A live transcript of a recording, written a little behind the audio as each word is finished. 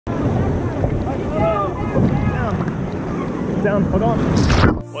down, hold on.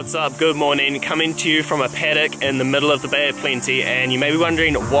 What's up, good morning. Coming to you from a paddock in the middle of the Bay of Plenty, and you may be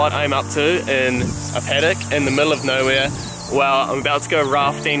wondering what I'm up to in a paddock in the middle of nowhere. Well, I'm about to go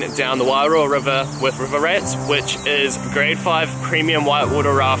rafting down the Wairoa River with river rats, which is grade 5 premium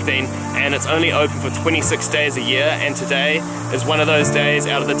whitewater rafting, and it's only open for 26 days a year, and today is one of those days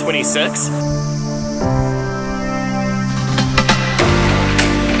out of the 26.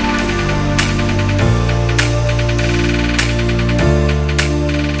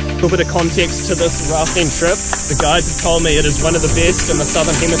 A little bit of context to this rafting trip. The guides have told me it is one of the best in the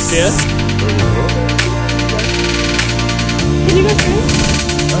southern hemisphere. Can you go through?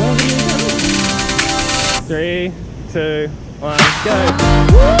 3, 2, 1, go!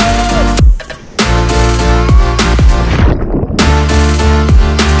 Woo!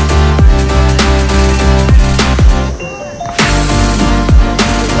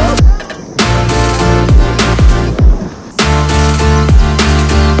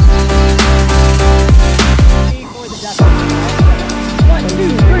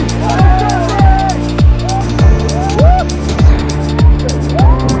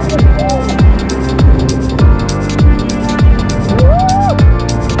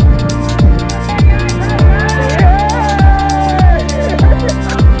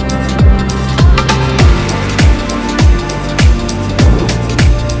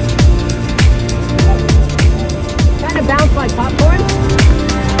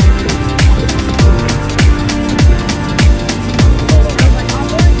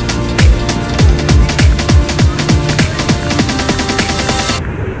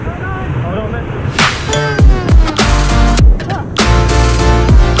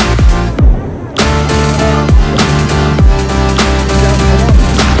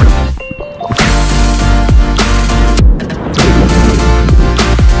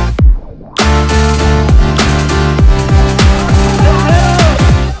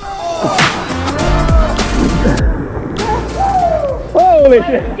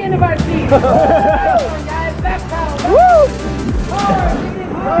 Skin of our teeth. Come on, guys, back down. Woo!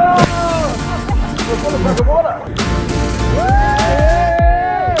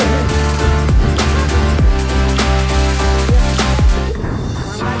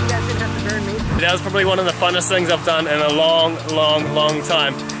 That was probably one of the funnest things I've done in a long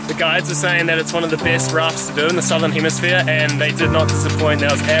time. The guides are saying that it's one of the best rafts to do in the southern hemisphere, and they did not disappoint.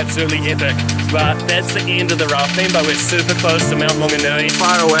 That was absolutely epic. But that's the end of the rafting, but we're super close to Mount Maunganui.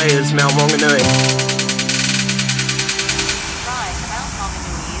 Far away is Mount Maunganui.